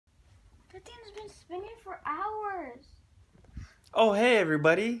That thing has been spinning for hours. Oh, hey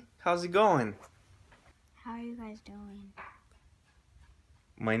everybody. How's it going? How are you guys doing?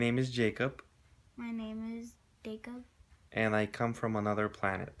 My name is Jacob. My name is Jacob. And I come from another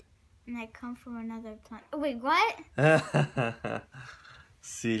planet. And I come from another planet. Oh, wait, what?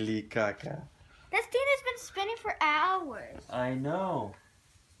 Silly caca. That thing has been spinning for hours. I know.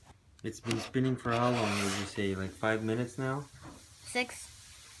 It's been spinning for how long would you say? Like 5 minutes now? 6.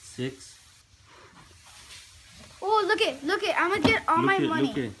 6? Oh, look it. I'm going to get all my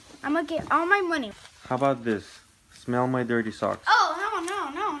money. I'm going to get all my money. How about this? Smell my dirty socks. Oh,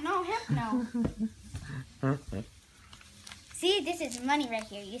 no. See, this is money right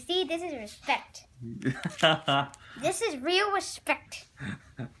here. You see, this is respect. This is real respect.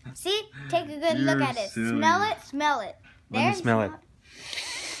 See? Take a good look at it. Silly. Smell it. Let me smell it.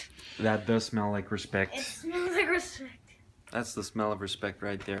 That does smell like respect. It smells like respect. That's the smell of respect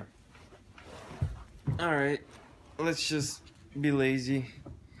right there. Alright, let's just be lazy.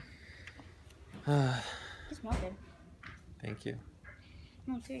 It smells good. Thank you.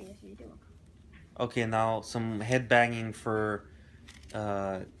 No, serious, you do. Okay, now some headbanging for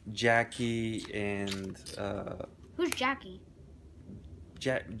Jackie and Who's Jackie?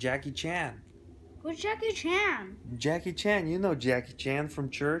 Jackie Chan. Who's Jackie Chan? Jackie Chan, you know Jackie Chan from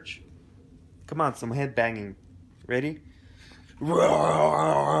church. Come on, some headbanging. Ready?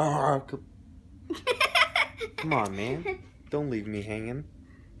 Come on, man. Don't leave me hanging.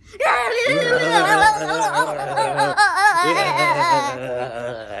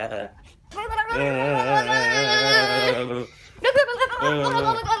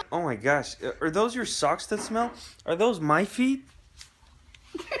 Oh my gosh. Are those your socks that smell? Are those my feet?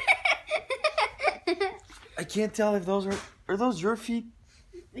 I can't tell if those are those your feet?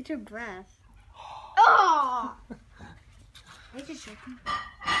 It's your breath. Oh!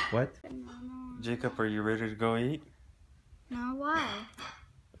 What? Jacob, are you ready to go eat? No, why?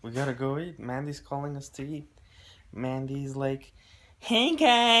 We gotta go eat. Mandy's calling us to eat. Mandy's like, hey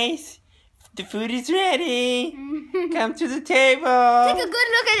guys, the food is ready. Come to the table. Take a good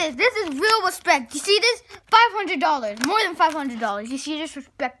look at this. This is real respect. You see this? $500. More than $500. You see this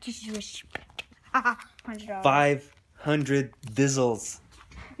respect? This is respect. $100. 500 dizzles.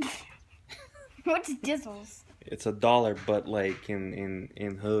 What's dizzles? It's $1, but like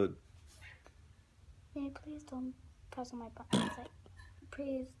in hood. Hey, please don't press on my buttons.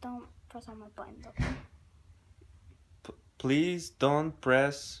 Please don't press on my buttons, okay? Please don't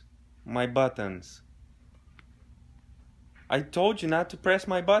press my buttons. I told you not to press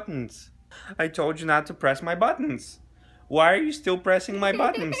my buttons. I told you not to press my buttons. Why are you still pressing my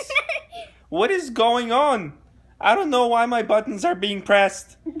buttons? What is going on? I don't know why my buttons are being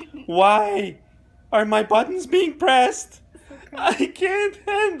pressed. Why are my buttons being pressed? I can't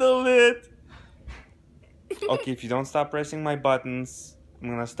handle it. Okay, if you don't stop pressing my buttons, I'm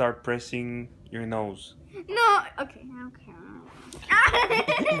gonna start pressing your nose. No, okay.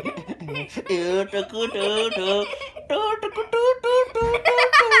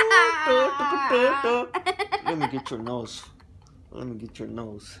 Let me get your nose.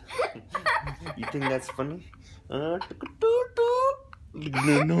 You think that's funny? Look at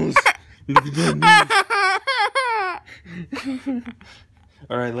that nose. Look at that nose.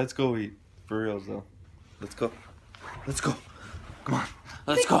 Alright, let's go eat. For reals though. Let's go. Come on.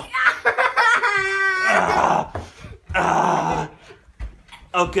 Let's go.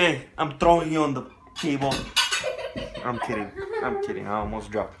 Okay, I'm throwing you on the table. I'm kidding. I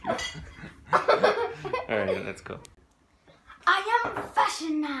almost dropped you. Alright, let's go. I am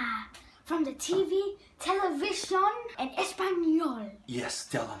Fashionista from the TV, television, and español. Yes,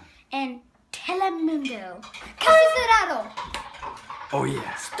 tell him. And Telemundo. Casi cerrado. Oh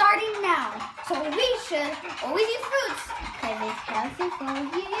yeah. Starting now. So we should always eat fruits because it's healthy for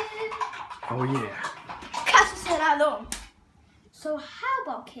you. Oh yeah. Casi cerrado. So how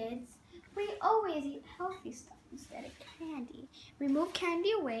about kids? We always eat healthy stuff instead of candy. We move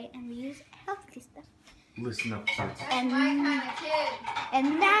candy away and we use healthy stuff. Listen up, kids.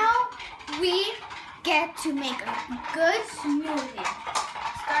 And now we get to make a good smoothie.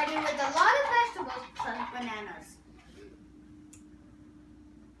 Starting with a lot of vegetables plus bananas.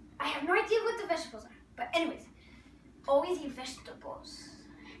 I have no idea what the vegetables are. But anyways, always eat vegetables.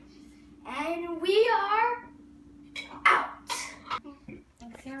 And we are out.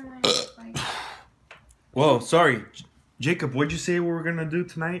 Whoa, sorry. Jacob, what'd you say we were gonna do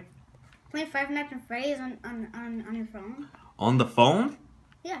tonight? Play Five Nights at Freddy's on your phone. On the phone?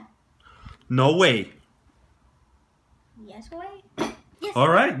 Yeah. No way. Yes way. Yes.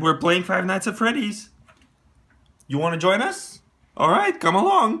 Alright, we're playing Five Nights at Freddy's. You wanna join us? Alright, come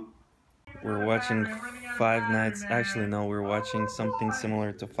along. We're watching Five Nights. Actually, no, we're watching something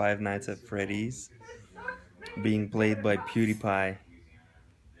similar to Five Nights at Freddy's, being played by PewDiePie.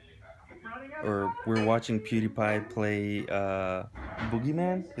 Or we're watching PewDiePie play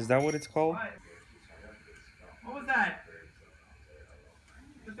Boogeyman. Is that what it's called? What was that?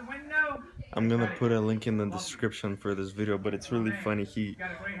 With the window? I'm gonna put a link in the description for this video, but it's really funny.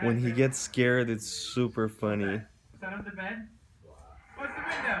 When he gets scared, it's super funny. Is that under the bed? What's the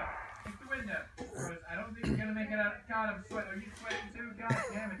window? What's the window? I don't think you're gonna make it out. God, I'm sweating. Are you sweating too? God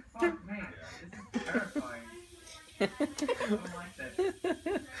damn it. Fuck, man. This is terrifying. I don't like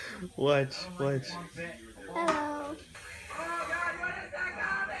that. Watch. Hello. Oh God, what is that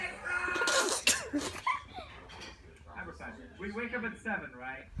coming from? Advertising. We wake up at 7,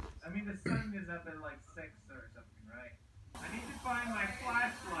 right? I mean, the sun is up at like 6 or something, right? I need to find my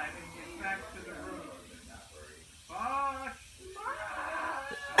flashlight and get back to the room. Fuck!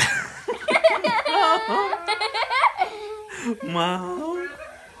 Mom.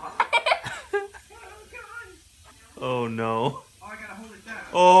 Oh no. Oh, I gotta hold it down.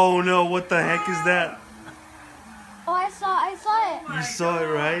 Oh no, what the heck is that? Oh, I saw it. You saw it,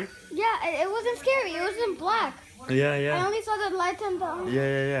 right? Yeah, it wasn't scary. It was in black. I Yeah. only saw the light and the...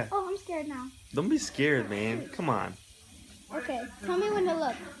 Yeah. Oh, I'm scared now. Don't be scared, man. Come on. Okay, tell me when to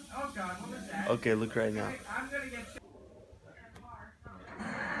look. Oh God, what was that? Okay, look right now. I'm gonna get.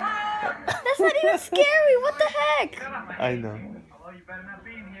 That's not even scary. What the heck? I know. Although you better not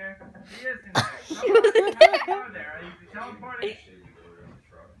be in here. He is in there. She was in There. Are you teleporting?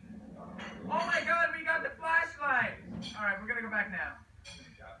 Oh my God, we got the flashlight. All right, we're gonna go back now.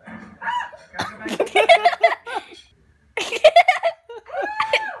 Gotta go back.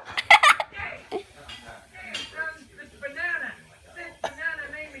 This banana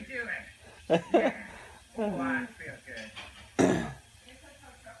made me do it. Oh, I feel good.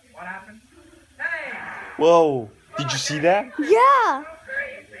 What happened? Hey! Whoa! Did you see that? Yeah.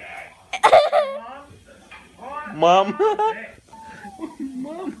 Mom?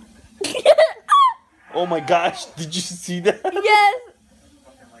 Mom? Oh my gosh, did you see that? Yes.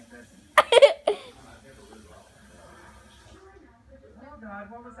 Oh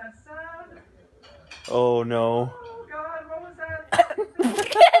God, what was that sound? Oh no. Oh God, what was that?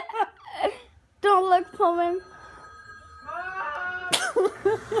 Don't look, Pullman. Mom!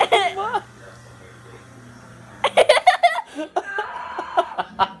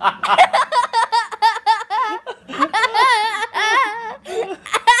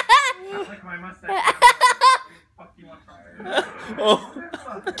 Look, my mustache. Fuck you want from Oh.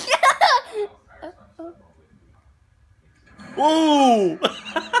 Whoa!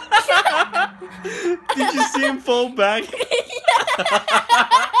 Did you see him fall back? This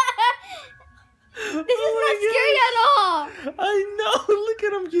is not scary at all. I know. Look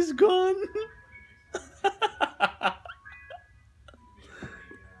at him. He's gone.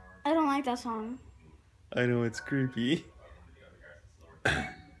 I don't like that song. I know, it's creepy.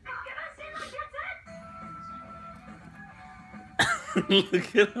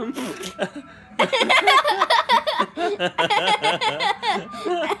 Look at him.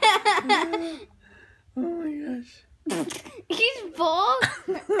 Oh my gosh. He's bald.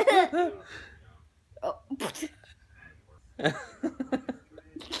 Oh.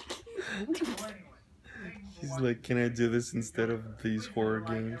 He's like, can I do this instead of these horror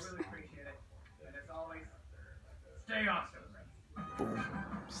games? Stay awesome. Boom.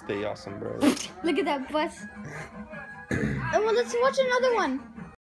 Stay awesome, bro. Look at that bus. Oh, well, let's watch another one.